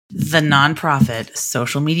The Nonprofit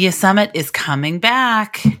Social Media Summit is coming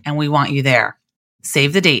back, and we want you there.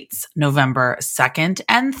 Save the dates, November 2nd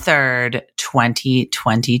and 3rd,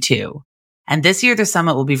 2022. And this year, the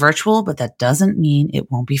summit will be virtual, but that doesn't mean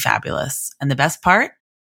it won't be fabulous. And the best part,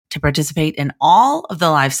 to participate in all of the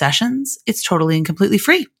live sessions, it's totally and completely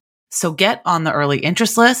free. So get on the early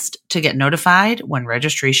interest list to get notified when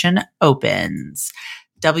registration opens.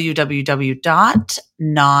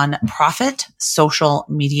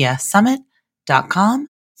 www.nonprofitsocialmediasummit.com.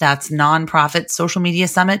 That's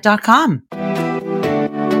nonprofitsocialmediasummit.com.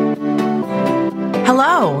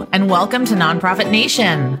 Hello, and welcome to Nonprofit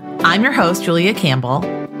Nation. I'm your host, Julia Campbell,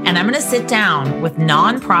 and I'm going to sit down with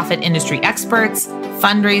nonprofit industry experts,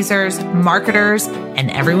 fundraisers, marketers,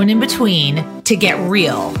 and everyone in between to get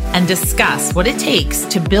real and discuss what it takes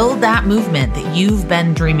to build that movement that you've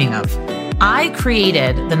been dreaming of. I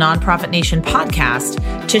created the Nonprofit Nation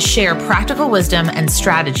podcast to share practical wisdom and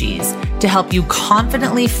strategies to help you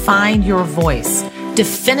confidently find your voice,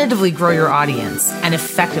 definitively grow your audience, and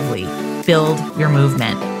effectively build your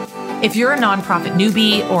movement. If you're a nonprofit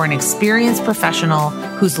newbie or an experienced professional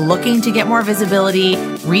who's looking to get more visibility,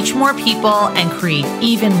 reach more people, and create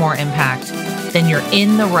even more impact, then you're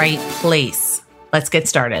in the right place. Let's get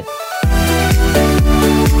started.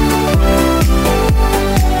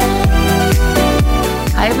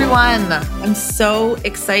 Hi, everyone. I'm so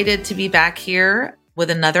excited to be back here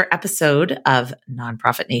with another episode of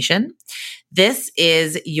Nonprofit Nation. This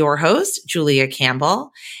is your host, Julia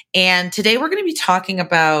Campbell, and today we're going to be talking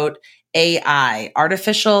about AI,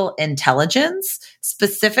 artificial intelligence,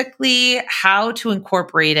 specifically how to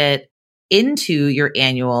incorporate it into your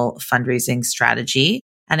annual fundraising strategy.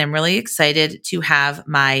 And I'm really excited to have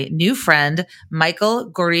my new friend, Michael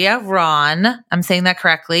Gorria-Ron. I'm saying that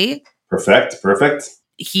correctly? Perfect.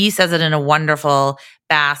 He says it in a wonderful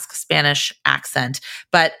Basque Spanish accent.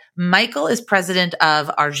 But Michael is president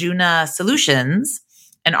of Arjuna Solutions,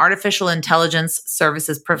 an artificial intelligence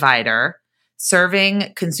services provider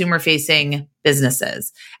serving consumer-facing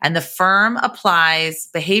businesses. And the firm applies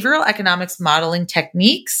behavioral economics modeling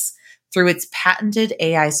techniques through its patented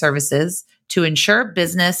AI services to ensure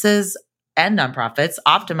businesses and nonprofits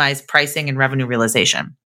optimize pricing and revenue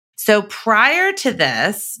realization. So prior to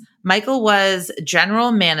this, Michael was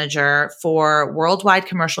general manager for Worldwide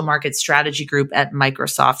Commercial Market Strategy Group at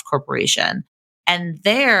Microsoft Corporation. And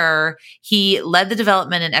there he led the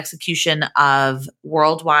development and execution of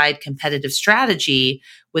worldwide competitive strategy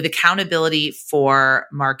with accountability for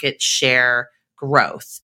market share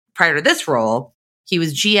growth. Prior to this role, he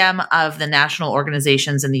was GM of the national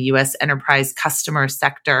organizations in the U.S. enterprise customer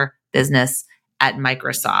sector business at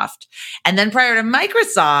Microsoft. And then prior to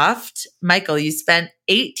Microsoft, Michael, you spent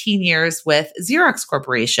 18 years with Xerox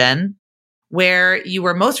Corporation, where you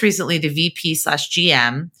were most recently the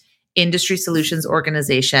VP/GM, industry solutions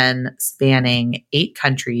organization spanning 8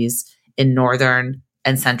 countries in Northern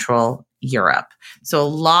and Central Europe. So a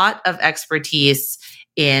lot of expertise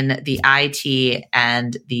in the IT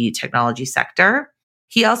and the technology sector.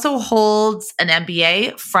 He also holds an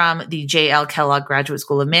MBA from the J.L. Kellogg Graduate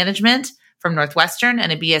School of Management from Northwestern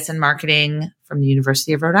and a BS in marketing from the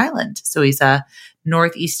University of Rhode Island. So he's a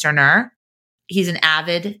Northeasterner. He's an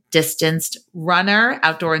avid distanced runner,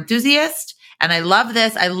 outdoor enthusiast. And I love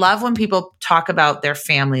this. I love when people talk about their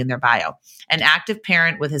family in their bio. An active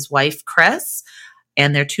parent with his wife, Chris,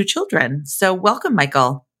 and their 2 children. So welcome,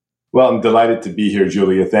 Michael. Well, I'm delighted to be here,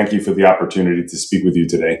 Julia. Thank you for the opportunity to speak with you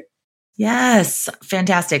today. Yes,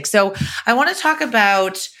 fantastic. So I want to talk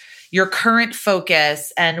about your current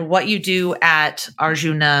focus and what you do at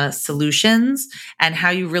Arjuna Solutions and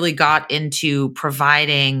how you really got into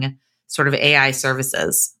providing sort of AI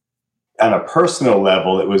services. On a personal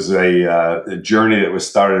level, it was a journey that was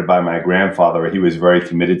started by my grandfather. He was very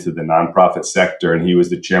committed to the nonprofit sector, and he was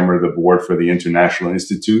the chairman of the board for the International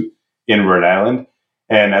Institute in Rhode Island.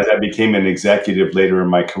 And as I became an executive later in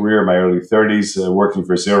my career, in my early 30s, working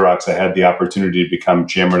for Xerox, I had the opportunity to become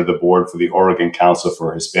chairman of the board for the Oregon Council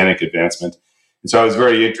for Hispanic Advancement. And so I was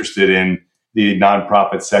very interested in the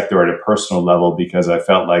nonprofit sector at a personal level because I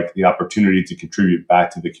felt like the opportunity to contribute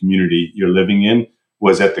back to the community you're living in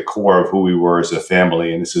was at the core of who we were as a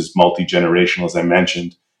family. And this is multi-generational, as I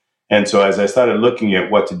mentioned. And so as I started looking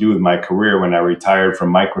at what to do with my career when I retired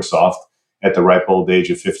from Microsoft at the ripe old age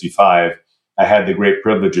of 55, I had the great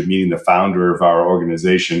privilege of meeting the founder of our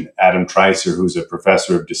organization, Adam Treiser, who's a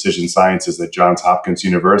professor of decision sciences at Johns Hopkins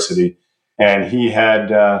University. And he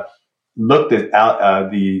had looked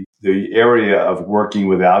at the area of working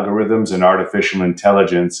with algorithms and artificial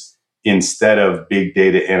intelligence instead of big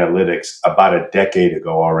data analytics about a decade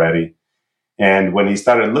ago already. And when he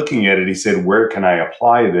started looking at it, he said, where can I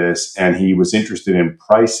apply this? And he was interested in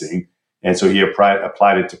pricing. And so he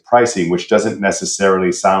applied it to pricing, which doesn't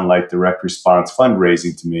necessarily sound like direct response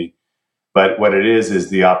fundraising to me. But what it is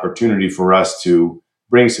the opportunity for us to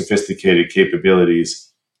bring sophisticated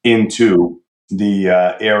capabilities into the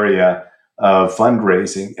area of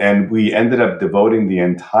fundraising. And we ended up devoting the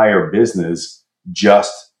entire business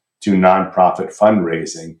just to nonprofit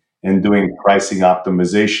fundraising and doing pricing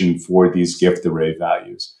optimization for these gift array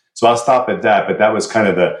values. So I'll stop at that, but that was kind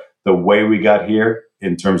of the way we got here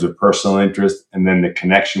in terms of personal interest, and then the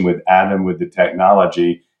connection with Adam with the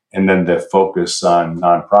technology, and then the focus on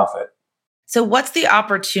nonprofit. So what's the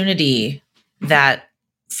opportunity that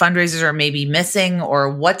fundraisers are maybe missing, or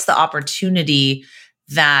what's the opportunity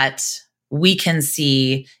that we can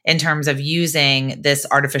see in terms of using this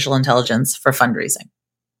artificial intelligence for fundraising?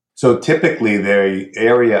 So typically the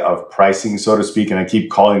area of pricing, so to speak, and I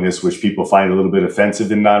keep calling this, which people find a little bit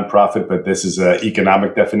offensive in nonprofit, but this is an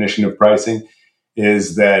economic definition of pricing,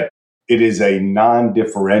 is that it is a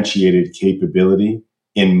non-differentiated capability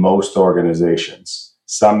in most organizations.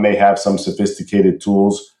 Some may have some sophisticated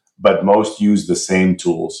tools, but most use the same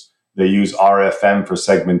tools. They use RFM for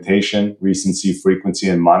segmentation, recency, frequency,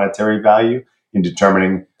 and monetary value in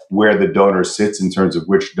determining where the donor sits in terms of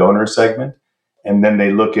which donor segment. And then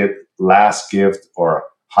they look at last gift or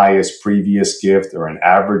highest previous gift or an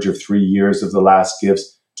average of 3 years of the last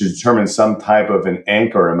gifts to determine some type of an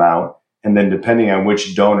anchor amount. And then depending on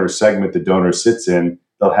which donor segment the donor sits in,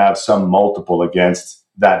 they'll have some multiple against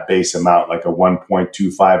that base amount, like a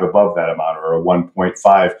 1.25 above that amount or a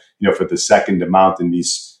 1.5, for the second amount in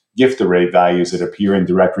these gift array values that appear in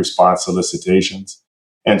direct response solicitations.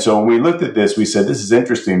 And so when we looked at this, we said, this is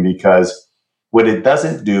interesting because what it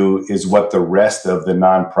doesn't do is what the rest of the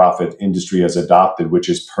nonprofit industry has adopted, which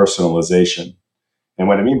is personalization. And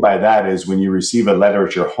what I mean by that is when you receive a letter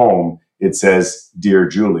at your home, it says, Dear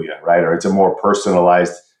Julia, right? Or it's a more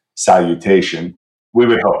personalized salutation. We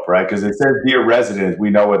would hope, right? Because it says Dear Resident,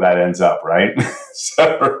 we know where that ends up, right?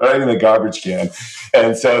 So right in the garbage can.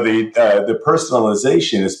 And so the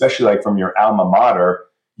personalization, especially like from your alma mater,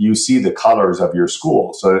 you see the colors of your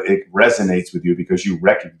school. So it resonates with you because you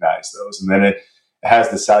recognize those. And then it has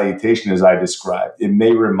the salutation as I described. It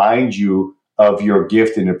may remind you of your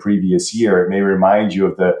gift in a previous year. It may remind you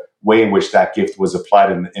of the way in which that gift was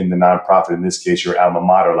applied in the nonprofit, in this case, your alma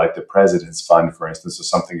mater, like the President's Fund, for instance, or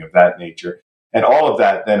something of that nature. And all of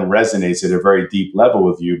that then resonates at a very deep level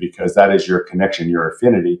with you because that is your connection, your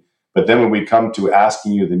affinity. But then when we come to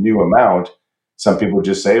asking you the new amount, some people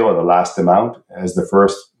just say, the last amount as the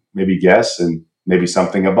first maybe guess, and maybe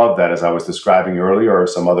something above that, as I was describing earlier, or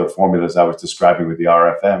some other formulas I was describing with the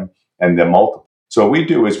RFM and the multiple. So what we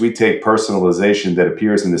do is we take personalization that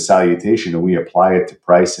appears in the salutation and we apply it to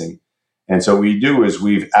pricing. And so what we do is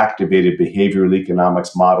we've activated behavioral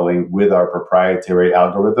economics modeling with our proprietary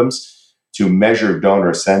algorithms to measure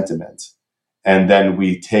donor sentiment. And then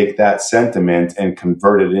we take that sentiment and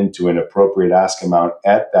convert it into an appropriate ask amount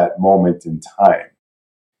at that moment in time.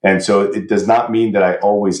 And so it does not mean that I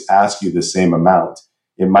always ask you the same amount.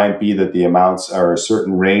 It might be that the amounts are a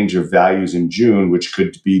certain range of values in June, which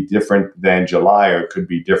could be different than July or could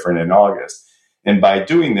be different in August. And by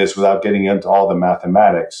doing this, without getting into all the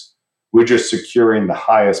mathematics, we're just securing the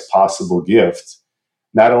highest possible gift,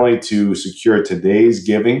 not only to secure today's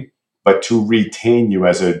giving, but to retain you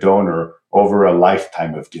as a donor over a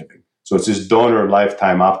lifetime of giving. So it's this donor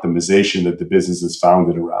lifetime optimization that the business is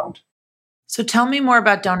founded around. So tell me more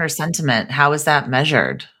about donor sentiment. How is that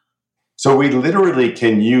measured? So we literally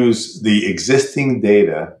can use the existing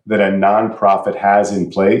data that a nonprofit has in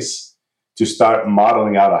place to start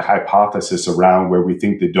modeling out a hypothesis around where we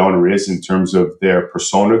think the donor is in terms of their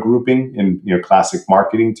persona grouping in classic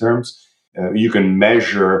marketing terms. You can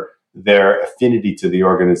measure their affinity to the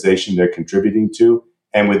organization they're contributing to.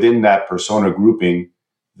 And within that persona grouping,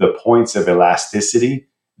 the points of elasticity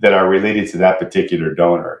that are related to that particular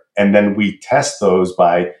donor. And then we test those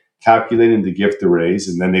by calculating the gift arrays,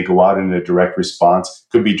 and then they go out in a direct response.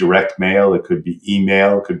 It could be direct mail, it could be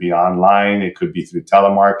email, it could be online, it could be through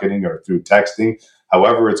telemarketing or through texting.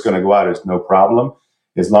 However it's going to go out is no problem,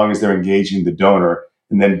 as long as they're engaging the donor.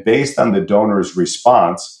 And then based on the donor's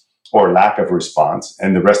response or lack of response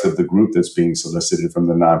and the rest of the group that's being solicited from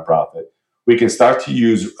the nonprofit, we can start to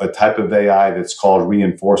use a type of AI that's called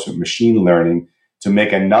reinforcement machine learning to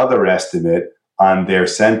make another estimate on their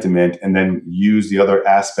sentiment and then use the other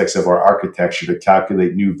aspects of our architecture to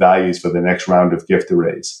calculate new values for the next round of gift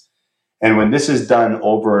arrays. And when this is done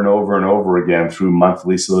over and over and over again through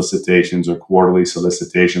monthly solicitations or quarterly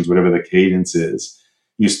solicitations, whatever the cadence is,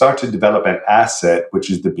 you start to develop an asset,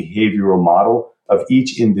 which is the behavioral model of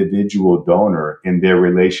each individual donor in their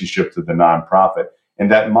relationship to the nonprofit.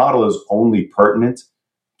 And that model is only pertinent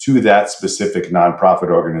to that specific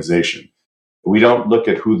nonprofit organization. We don't look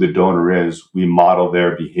at who the donor is. We model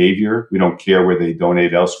their behavior. We don't care where they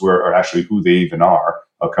donate elsewhere or actually who they even are.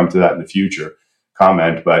 I'll come to that in the future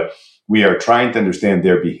comment, but we are trying to understand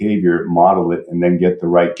their behavior, model it, and then get the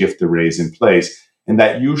right gift arrays in place. And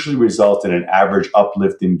that usually results in an average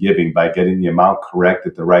uplift in giving by getting the amount correct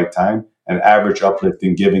at the right time, an average uplift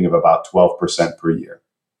in giving of about 12% per year.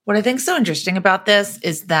 What I think is so interesting about this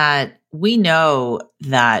is that we know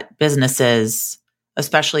that businesses,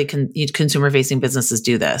 especially consumer-facing businesses,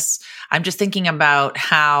 do this. I'm just thinking about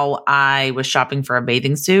how I was shopping for a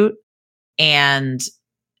bathing suit and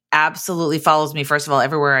absolutely follows me, first of all,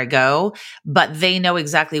 everywhere I go, but they know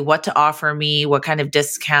exactly what to offer me, what kind of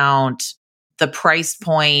discount, the price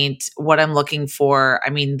point, what I'm looking for.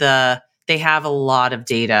 I mean, they have a lot of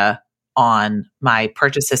data on my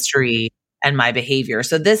purchase history and my behavior.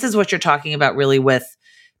 So this is what you're talking about really with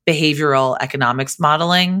behavioral economics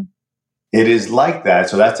modeling. It is like that.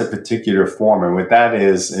 So that's a particular form. And what that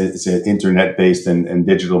is, it's an internet-based and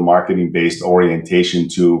digital marketing-based orientation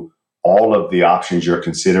to all of the options you're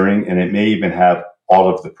considering. And it may even have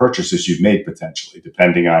all of the purchases you've made potentially,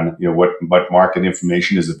 depending on what market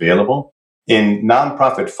information is available. In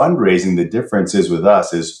nonprofit fundraising, the difference is with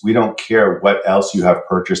us is we don't care what else you have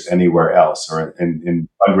purchased anywhere else, or in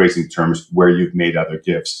fundraising terms, where you've made other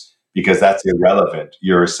gifts, because that's irrelevant.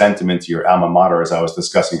 Your sentiment to your alma mater, as I was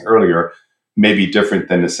discussing earlier, may be different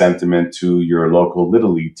than the sentiment to your local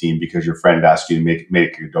Little League team because your friend asked you to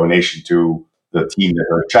make a donation to the team that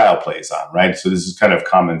her child plays on, right? So this is kind of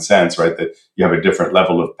common sense, right? That you have a different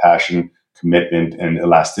level of passion, commitment, and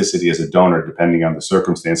elasticity as a donor, depending on the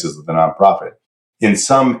circumstances of the nonprofit. In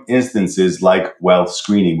some instances, like wealth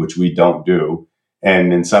screening, which we don't do,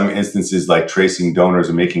 and in some instances, like tracing donors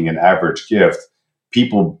and making an average gift,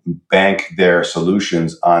 people bank their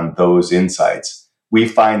solutions on those insights. We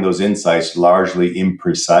find those insights largely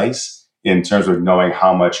imprecise in terms of knowing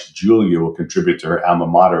how much Julia will contribute to her alma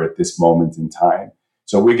mater at this moment in time.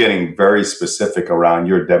 So we're getting very specific around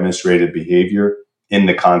your demonstrated behavior in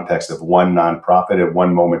the context of one nonprofit at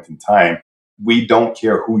one moment in time. We don't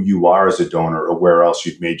care who you are as a donor or where else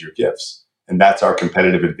you've made your gifts. And that's our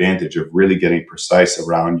competitive advantage of really getting precise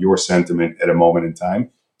around your sentiment at a moment in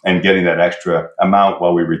time and getting that extra amount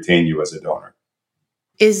while we retain you as a donor.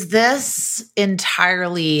 Is this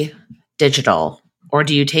entirely digital, or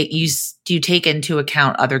do you take into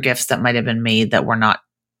account other gifts that might have been made that were not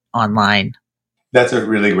online? That's a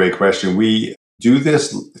really great question. We do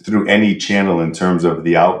this through any channel in terms of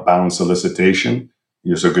the outbound solicitation.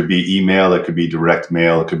 So it could be email, it could be direct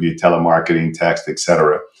mail, it could be telemarketing, text,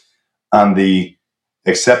 etc. On the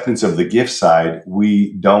acceptance of the gift side,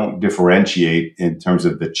 we don't differentiate in terms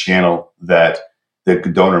of the channel that the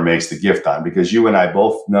donor makes the gift on, because you and I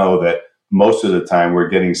both know that most of the time we're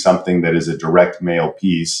getting something that is a direct mail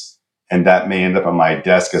piece, and that may end up on my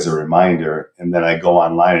desk as a reminder, and then I go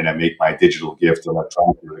online and I make my digital gift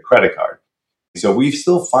electronically with a credit card. So we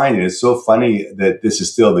still find it's so funny that this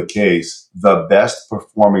is still the case. The best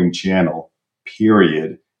performing channel,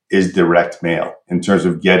 period, is direct mail in terms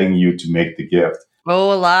of getting you to make the gift.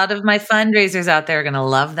 Oh, a lot of my fundraisers out there are going to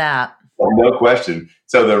love that. No question.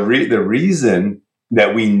 So the reason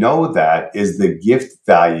that we know that is the gift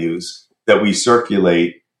values that we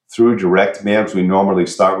circulate through direct mail, because we normally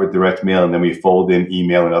start with direct mail and then we fold in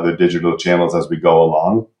email and other digital channels as we go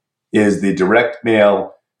along, is the direct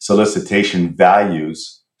mail solicitation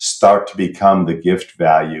values start to become the gift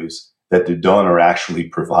values that the donor actually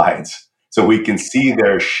provides. So we can see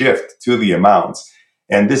their shift to the amounts.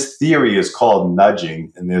 And this theory is called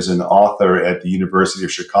nudging. And there's an author at the University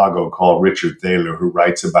of Chicago called Richard Thaler who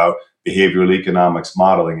writes about behavioral economics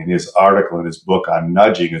modeling. And his article in his book on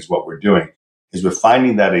nudging is what we're doing, is we're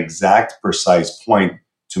finding that exact precise point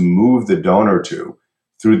to move the donor to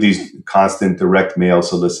through these constant direct mail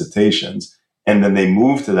solicitations. And then they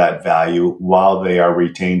move to that value while they are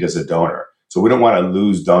retained as a donor. So we don't want to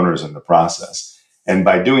lose donors in the process. And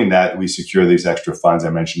by doing that, we secure these extra funds.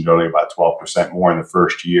 I mentioned earlier, about 12% more in the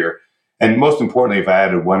first year. And most importantly, if I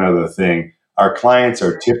added one other thing, our clients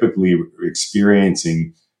are typically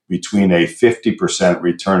experiencing between a 50%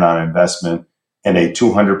 return on investment and a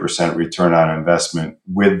 200% return on investment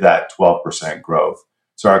with that 12% growth.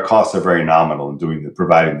 So our costs are very nominal in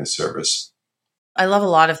providing this service. I love a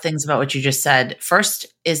lot of things about what you just said. First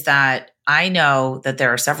is that I know that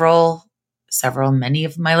there are many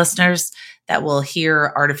of my listeners that will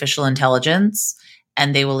hear artificial intelligence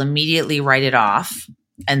and they will immediately write it off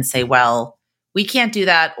and say, well, we can't do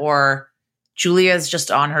that, or Julia's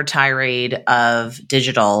just on her tirade of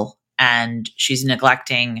digital and she's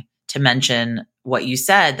neglecting to mention what you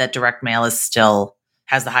said, that direct mail is still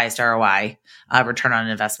has the highest ROI, return on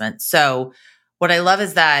investment. So what I love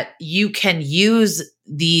is that you can use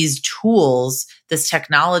these tools, this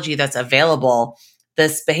technology that's available,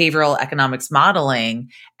 this behavioral economics modeling,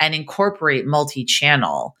 and incorporate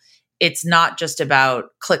multi-channel. It's not just about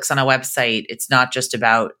clicks on a website. It's not just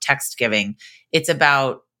about text giving. It's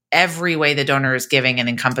about every way the donor is giving and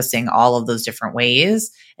encompassing all of those different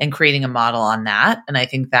ways and creating a model on that. And I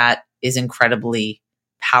think that is incredibly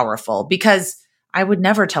powerful, because I would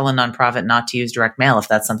never tell a nonprofit not to use direct mail if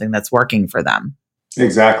that's something that's working for them.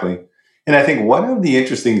 Exactly. And I think one of the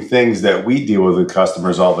interesting things that we deal with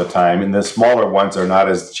customers all the time, and the smaller ones are not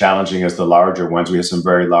as challenging as the larger ones, we have some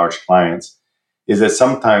very large clients, is that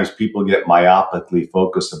sometimes people get myopically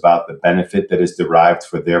focused about the benefit that is derived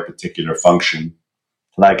for their particular function.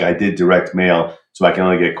 Like, I did direct mail, so I can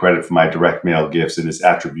only get credit for my direct mail gifts, and this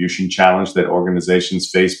attribution challenge that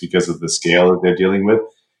organizations face because of the scale that they're dealing with.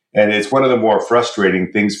 And it's one of the more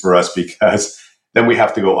frustrating things for us, because then we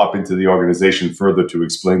have to go up into the organization further to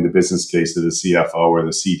explain the business case to the CFO or the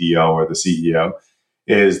CDO or the CEO,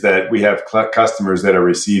 is that we have customers that are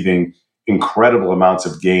receiving incredible amounts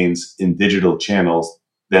of gains in digital channels.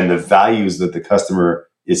 Then the values that the customer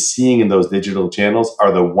is seeing in those digital channels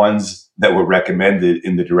are the ones that were recommended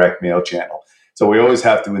in the direct mail channel. So we always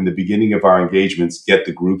have to, in the beginning of our engagements, get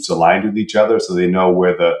the groups aligned with each other so they know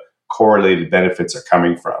where the correlated benefits are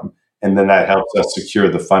coming from. And then that helps us secure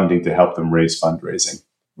the funding to help them raise fundraising.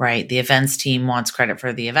 Right. The events team wants credit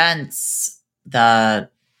for the events. The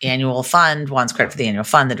annual fund wants credit for the annual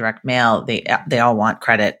fund. The direct mail, they all want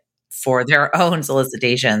credit for their own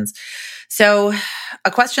solicitations. So a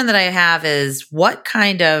question that I have is, what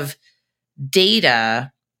kind of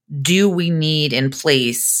data do we need in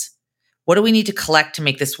place? What do we need to collect to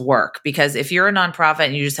make this work? Because if you're a nonprofit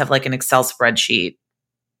and you just have like an Excel spreadsheet,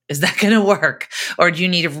 is that going to work? Or do you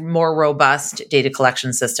need a more robust data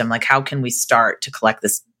collection system? Like, how can we start to collect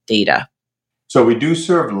this data? So we do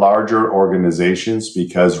serve larger organizations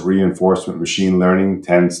because reinforcement machine learning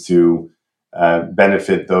tends to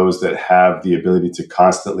benefit those that have the ability to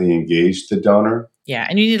constantly engage the donor. Yeah,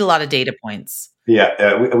 and you need a lot of data points.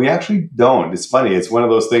 Yeah, we actually don't. It's funny. It's one of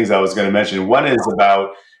those things I was going to mention. One is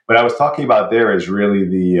about, what I was talking about there is really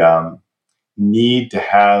the need to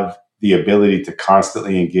have the ability to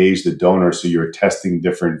constantly engage the donor, so you're testing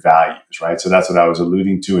different values, right? So that's what I was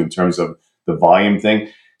alluding to in terms of the volume thing.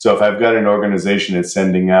 So if I've got an organization that's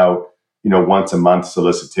sending out, once a month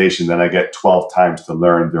solicitation, then I get 12 times to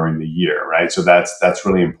learn during the year, right? So that's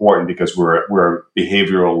really important, because we're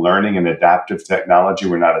behavioral learning and adaptive technology.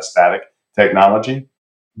 We're not a static technology.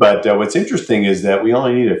 But what's interesting is that we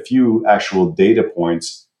only need a few actual data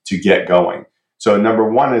points to get going. So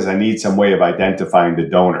number one is I need some way of identifying the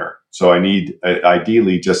donor. So I need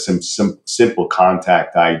ideally just some simple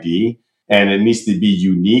contact ID, and it needs to be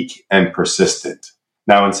unique and persistent.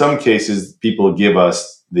 Now, in some cases, people give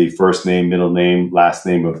us the first name, middle name, last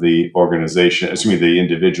name of the organization, the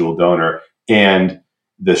individual donor, and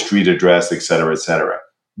the street address, et cetera, et cetera.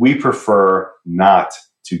 We prefer not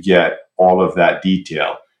to get all of that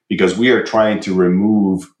detail, because we are trying to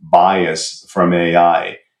remove bias from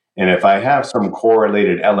AI. And if I have some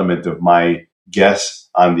correlated element of my guess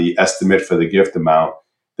on the estimate for the gift amount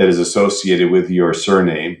that is associated with your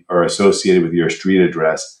surname or associated with your street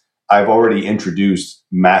address, I've already introduced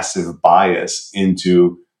massive bias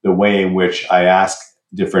into the way in which I ask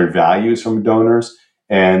different values from donors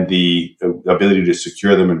and the ability to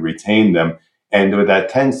secure them and retain them. And what that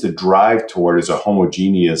tends to drive toward is a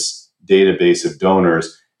homogeneous database of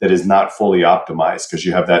donors that is not fully optimized, because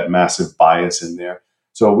you have that massive bias in there.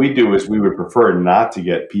 So what we do is we would prefer not to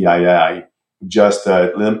get PII, just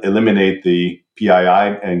eliminate the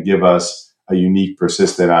PII and give us a unique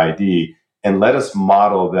persistent ID, and let us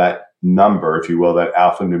model that number, if you will, that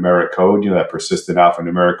alphanumeric code, that persistent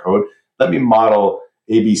alphanumeric code. Let me model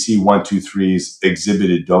ABC123's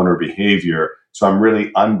exhibited donor behavior, so I'm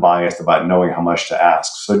really unbiased about knowing how much to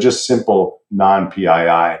ask. So just simple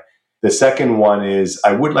non-PII. The second one is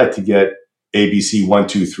I would like to get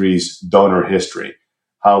ABC123's donor history.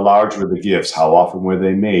 How large were the gifts? How often were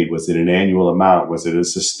they made? Was it an annual amount? Was it a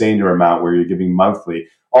sustainer amount where you're giving monthly?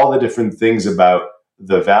 All the different things about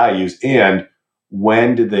the values, and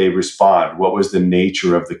when did they respond? What was the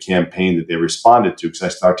nature of the campaign that they responded to? Because I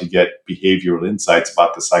start to get behavioral insights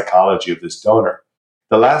about the psychology of this donor.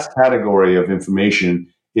 The last category of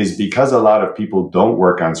information is, because a lot of people don't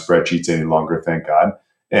work on spreadsheets any longer, thank God,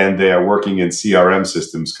 and they are working in CRM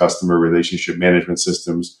systems, customer relationship management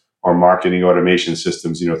systems, or marketing automation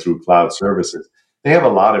systems, through cloud services. They have a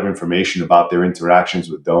lot of information about their interactions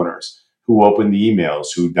with donors, who opened the emails,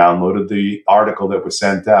 who downloaded the article that was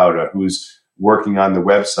sent out, who's working on the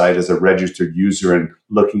website as a registered user and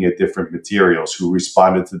looking at different materials, who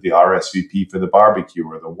responded to the RSVP for the barbecue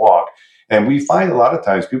or the walk. And we find a lot of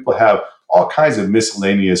times people have all kinds of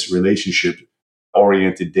miscellaneous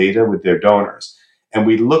relationship-oriented data with their donors. And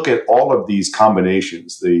we look at all of these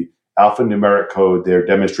combinations, the alphanumeric code, their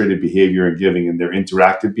demonstrated behavior in giving, and their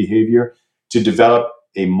interactive behavior, to develop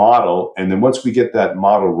a model. And then once we get that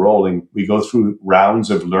model rolling, we go through rounds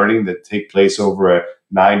of learning that take place over a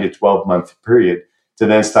 9 to 12 month period to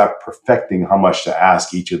then start perfecting how much to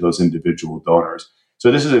ask each of those individual donors.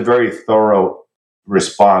 So this is a very thorough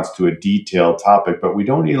response to a detailed topic, but we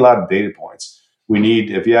don't need a lot of data points. We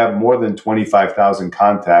need, if you have more than 25,000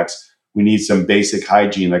 contacts, we need some basic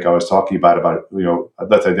hygiene, like I was talking about,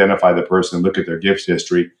 let's identify the person, look at their gift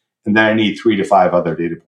history, and then I need 3 to 5 other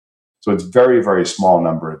data points. So it's very, very small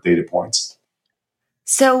number of data points.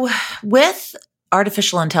 So with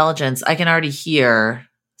artificial intelligence, I can already hear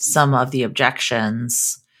some of the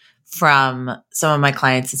objections from some of my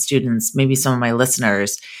clients and students, maybe some of my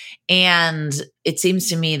listeners. And it seems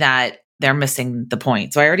to me that they're missing the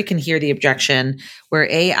point. So I already can hear the objection where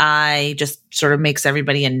AI just sort of makes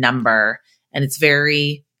everybody a number and it's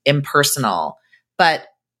very impersonal. But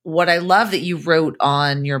what I love that you wrote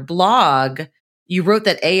on your blog, you wrote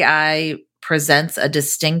that AI presents a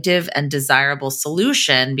distinctive and desirable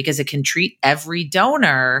solution because it can treat every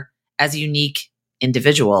donor as unique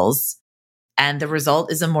individuals. And the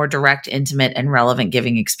result is a more direct, intimate, and relevant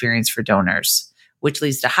giving experience for donors, which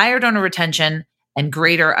leads to higher donor retention and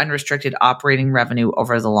greater unrestricted operating revenue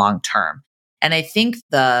over the long term. And I think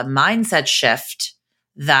the mindset shift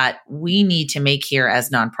that we need to make here as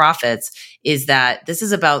nonprofits is that this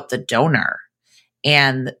is about the donor.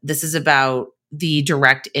 And this is about the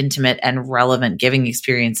direct, intimate, and relevant giving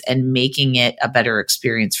experience and making it a better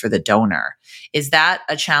experience for the donor. Is that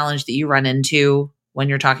a challenge that you run into when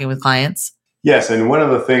you're talking with clients? Yes. And one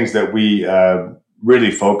of the things that we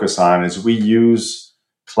really focus on is we use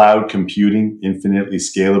cloud computing, infinitely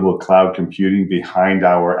scalable cloud computing behind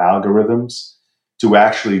our algorithms to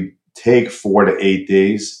actually take 4 to 8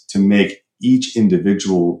 days to make each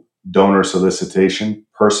individual donor solicitation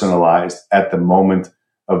personalized at the moment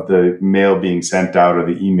of the mail being sent out or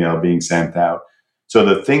the email being sent out. So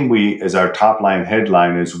the thing as our top line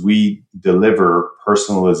headline is we deliver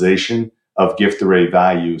personalization of gift array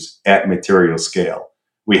values at material scale.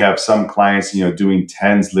 We have some clients, doing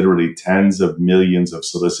literally tens of millions of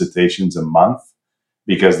solicitations a month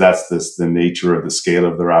because that's the nature of the scale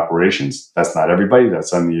of their operations. That's not everybody.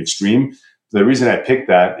 That's on the extreme. The reason I picked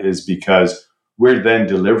that is because we're then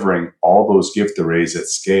delivering all those gift arrays at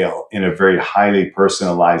scale in a very highly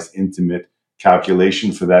personalized, intimate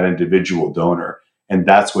calculation for that individual donor. And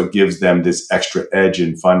that's what gives them this extra edge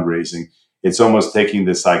in fundraising. It's almost taking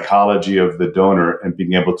the psychology of the donor and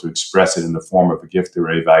being able to express it in the form of a gift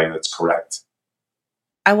array value that's correct.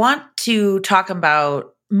 I want to talk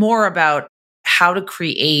more about how to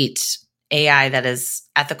create AI that is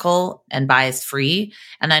ethical and bias free.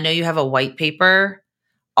 And I know you have a white paper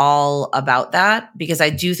all about that because I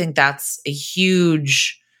do think that's a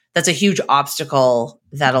huge obstacle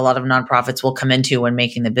that a lot of nonprofits will come into when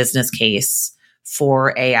making the business case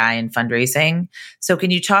for AI and fundraising. So can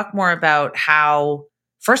you talk more about how,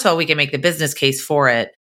 first of all, we can make the business case for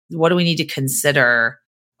it? What do we need to consider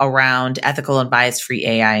around ethical and bias-free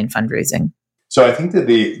AI and fundraising? So I think that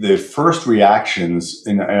the first reactions,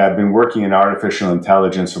 and I've been working in artificial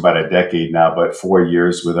intelligence for about a decade now, but 4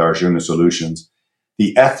 years with Arjuna Solutions.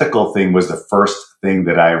 The ethical thing was the first thing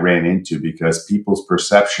that I ran into because people's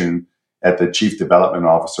perception at the chief development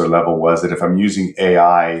officer level was that if I'm using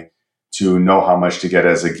AI to know how much to get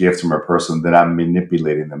as a gift from a person, that I'm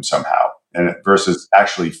manipulating them somehow, and versus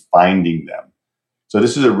actually finding them. So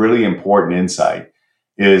this is a really important insight.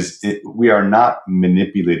 We are not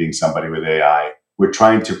manipulating somebody with AI. We're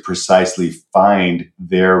trying to precisely find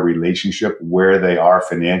their relationship, where they are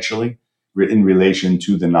financially in relation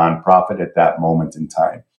to the nonprofit at that moment in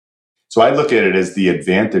time. So I look at it as the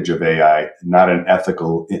advantage of AI, not an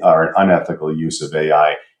ethical or an unethical use of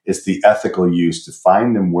AI. It's the ethical use to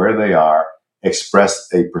find them where they are, express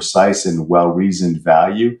a precise and well-reasoned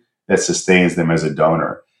value that sustains them as a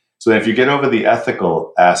donor. So if you get over the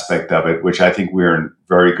ethical aspect of it, which I think we're in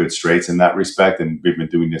very good straits in that respect, and we've been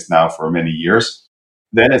doing this now for many years,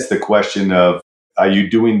 then it's the question of, are you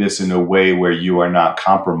doing this in a way where you are not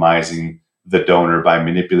compromising the donor by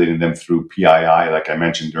manipulating them through PII, like I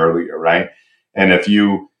mentioned earlier, right? And if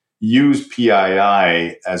you use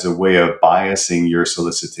PII as a way of biasing your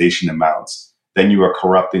solicitation amounts, then you are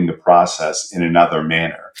corrupting the process in another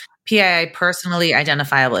manner. PII, personally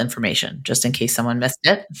identifiable information, just in case someone missed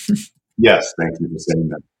it. Yes, thank you for saying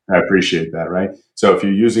that. I appreciate that, right? So if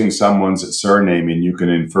you're using someone's surname and you can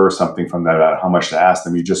infer something from that about how much to ask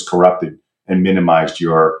them, you just corrupted and minimized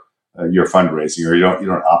your fundraising, or you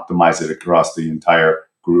don't optimize it across the entire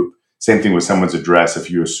group. Same thing with someone's address.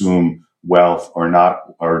 If you assume wealth or not,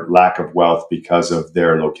 or lack of wealth because of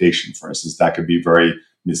their location, for instance, that could be very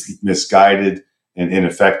misguided and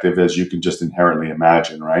ineffective, as you can just inherently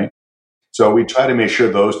imagine, right? So we try to make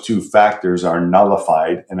sure those two factors are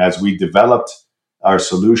nullified. And as we developed our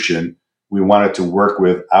solution, we wanted to work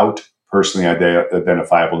without personally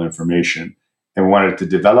identifiable information, and wanted to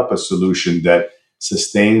develop a solution that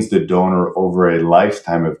sustains the donor over a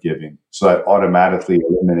lifetime of giving. So that automatically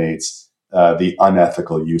eliminates the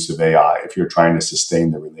unethical use of AI if you're trying to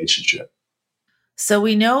sustain the relationship. So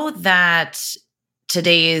we know that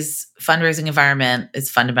today's fundraising environment is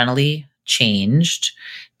fundamentally changed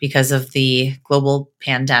because of the global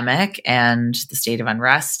pandemic and the state of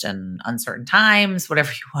unrest and uncertain times,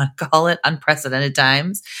 whatever you want to call it, unprecedented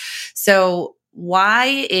times. So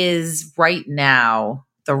why is right now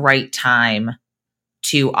the right time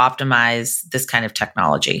to optimize this kind of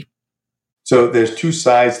technology? So there's two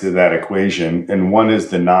sides to that equation, and one is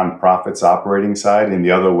the nonprofit's operating side, and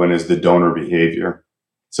the other one is the donor behavior.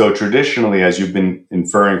 So traditionally, as you've been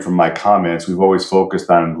inferring from my comments, we've always focused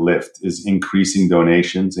on lift, is increasing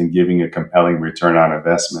donations and giving a compelling return on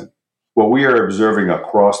investment. What we are observing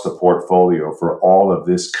across the portfolio for all of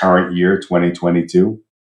this current year, 2022,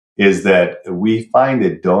 is that we find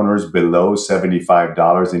that donors below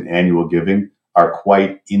 $75 in annual giving are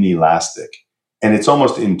quite inelastic. And it's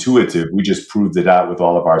almost intuitive. We just proved it out with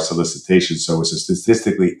all of our solicitations. So it's a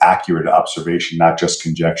statistically accurate observation, not just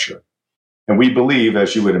conjecture. And we believe,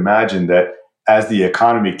 as you would imagine, that as the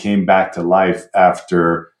economy came back to life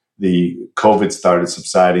after the COVID started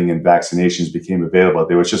subsiding and vaccinations became available,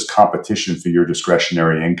 there was just competition for your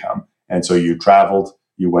discretionary income. And so you traveled,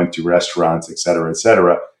 you went to restaurants, et cetera, et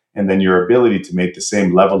cetera. And then your ability to make the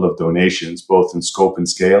same level of donations, both in scope and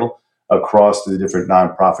scale, across the different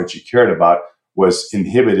nonprofits you cared about, was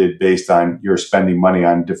inhibited based on your spending money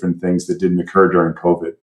on different things that didn't occur during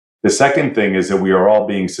COVID. The second thing is that we are all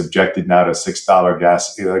being subjected now to $6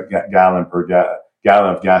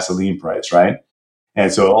 gallon of gasoline price, right?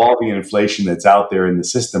 And so all the inflation that's out there in the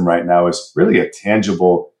system right now is really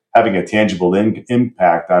having a tangible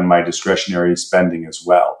impact on my discretionary spending as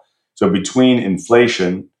well. So between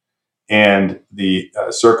inflation and the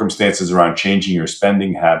circumstances around changing your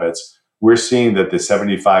spending habits, we're seeing that the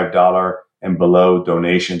 $75 and below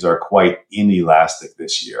donations are quite inelastic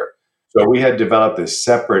this year. So we had developed a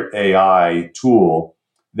separate AI tool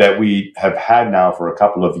that we have had now for a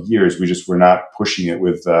couple of years. We just were not pushing it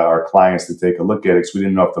with our clients to take a look at it because we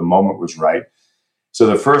didn't know if the moment was right. So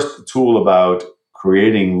the first tool about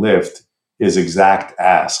creating lift is Exact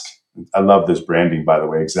Ask. I love this branding, by the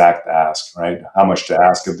way, Exact Ask, right? How much to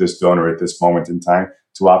ask of this donor at this moment in time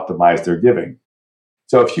to optimize their giving.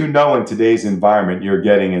 So if you know in today's environment, you're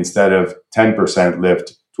getting, instead of 10%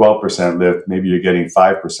 lift, 12% lift, maybe you're getting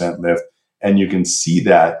 5% lift, and you can see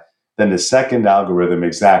that, then the second algorithm,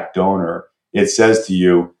 Exact Donor, it says to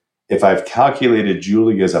you, if I've calculated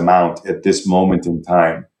Julia's amount at this moment in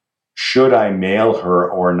time, should I mail her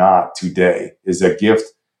or not today? Is a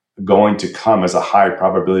gift going to come as a high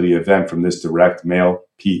probability event from this direct mail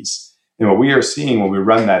piece? And what we are seeing when we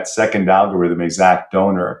run that second algorithm, Exact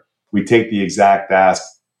Donor, we take the Exact Ask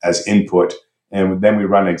as input, and then we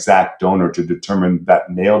run Exact Donor to determine that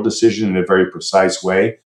mail decision in a very precise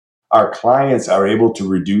way. Our clients are able to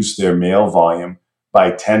reduce their mail volume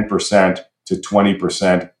by 10% to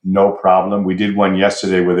 20%, no problem. We did one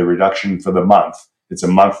yesterday with a reduction for the month. It's a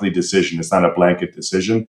monthly decision. It's not a blanket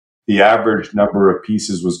decision. The average number of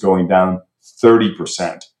pieces was going down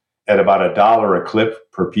 30% at about $1 a clip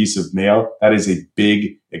per piece of mail. That is a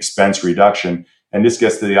big expense reduction. And this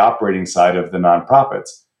gets to the operating side of the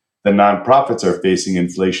nonprofits. The nonprofits are facing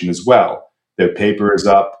inflation as well. Their paper is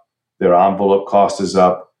up, their envelope cost is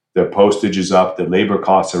up, their postage is up, their labor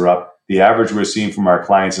costs are up. The average we're seeing from our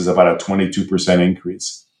clients is about a 22%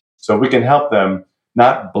 increase. So we can help them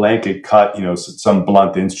not blanket cut, some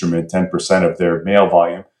blunt instrument, 10% of their mail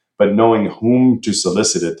volume, but knowing whom to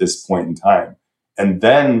solicit at this point in time, and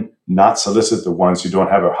then not solicit the ones who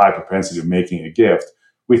don't have a high propensity of making a gift.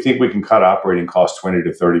 We think we can cut operating costs 20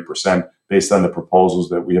 to 30% based on the proposals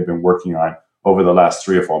that we have been working on over the last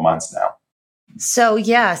 3 or 4 months now. So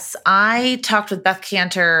yes, I talked with Beth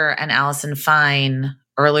Cantor and Allison Fine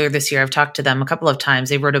earlier this year. I've talked to them a couple of times.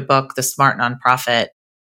 They wrote a book, The Smart Nonprofit.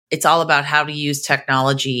 It's all about how to use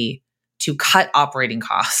technology to cut operating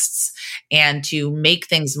costs and to make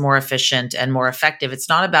things more efficient and more effective. It's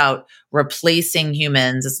not about replacing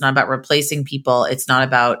humans. It's not about replacing people. It's not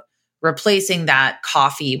about replacing that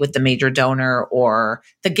coffee with the major donor or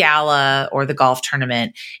the gala or the golf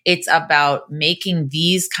tournament. It's about making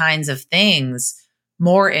these kinds of things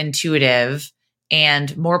more intuitive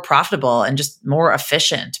and more profitable and just more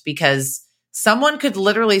efficient, because someone could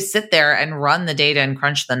literally sit there and run the data and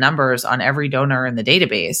crunch the numbers on every donor in the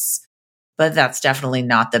database. But that's definitely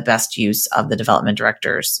not the best use of the development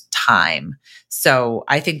director's time. So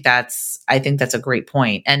I think that's a great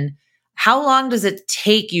point. And how long does it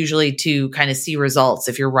take usually to kind of see results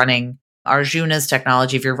if you're running Arjuna's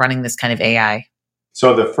technology, if you're running this kind of AI?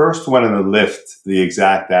 So the first one in the lift, the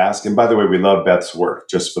Exact Ask, and by the way, we love Beth's work,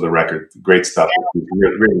 just for the record. Great stuff.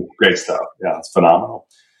 Really, really great stuff. Yeah, it's phenomenal.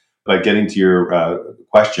 But getting to your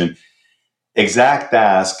question, Exact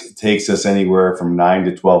Ask takes us anywhere from 9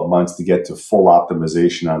 to 12 months to get to full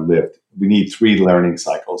optimization on Lyft. We need 3 learning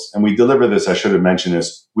cycles. And we deliver this, I should have mentioned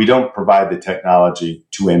this, we don't provide the technology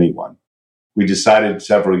to anyone. We decided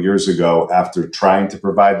several years ago, after trying to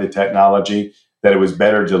provide the technology, that it was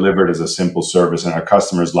better delivered as a simple service. And our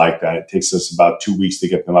customers like that. It takes us about 2 weeks to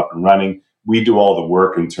get them up and running. We do all the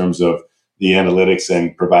work in terms of the analytics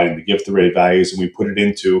and providing the gift array values, and we put it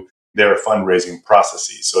into their fundraising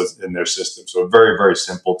processes. So it's in their system. So very, very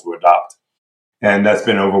simple to adopt. And that's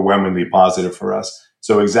been overwhelmingly positive for us.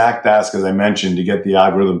 So Exact Ask, as I mentioned, to get the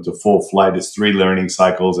algorithm to full flight, is 3 learning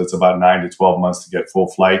cycles. It's about 9 to 12 months to get full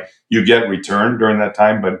flight. You get return during that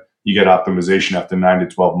time, but you get optimization after 9 to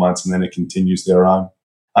 12 months, and then it continues thereon.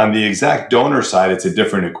 On the Exact Donor side, it's a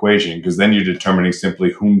different equation, because then you're determining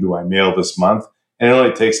simply whom do I mail this month. And it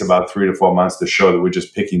only takes about 3 to 4 months to show that we're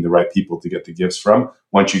just picking the right people to get the gifts from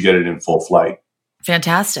once you get it in full flight.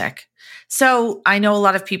 Fantastic. So I know a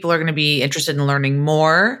lot of people are going to be interested in learning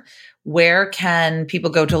more. Where can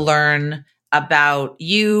people go to learn about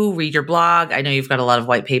you, read your blog? I know you've got a lot of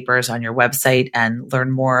white papers on your website, and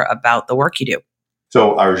learn more about the work you do.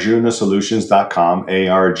 So arjunasolutions.com,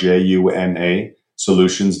 ARJUNA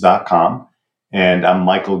solutions.com. And I'm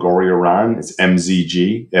Michael Gorriaran. It's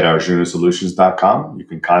MZG at arjunasolutions.com. You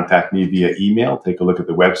can contact me via email. Take a look at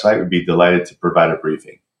the website. We'd be delighted to provide a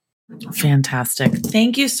briefing. Fantastic.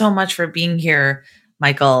 Thank you so much for being here,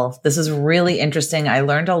 Michael. This is really interesting. I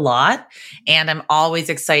learned a lot, and I'm always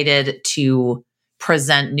excited to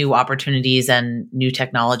present new opportunities and new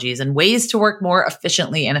technologies and ways to work more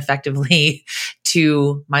efficiently and effectively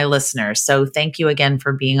to my listeners. So thank you again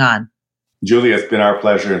for being on. Julia, it's been our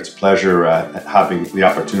pleasure. It's a pleasure having the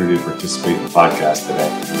opportunity to participate in the podcast today.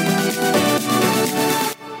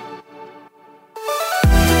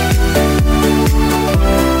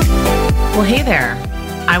 Well, hey there.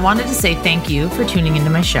 I wanted to say thank you for tuning into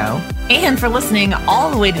my show and for listening all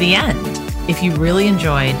the way to the end. If you really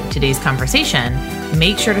enjoyed today's conversation,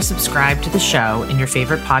 make sure to subscribe to the show in your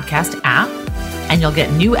favorite podcast app, and you'll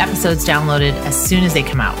get new episodes downloaded as soon as they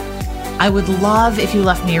come out. I would love if you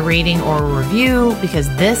left me a rating or a review, because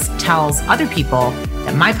this tells other people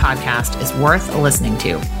that my podcast is worth listening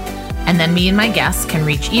to. And then me and my guests can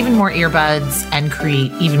reach even more earbuds and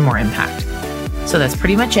create even more impact. So that's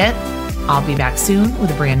pretty much it. I'll be back soon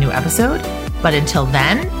with a brand new episode. But until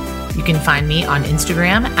then, you can find me on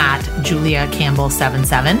Instagram at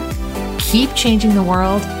JuliaCampbell77. Keep changing the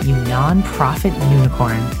world, you nonprofit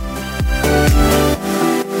unicorn.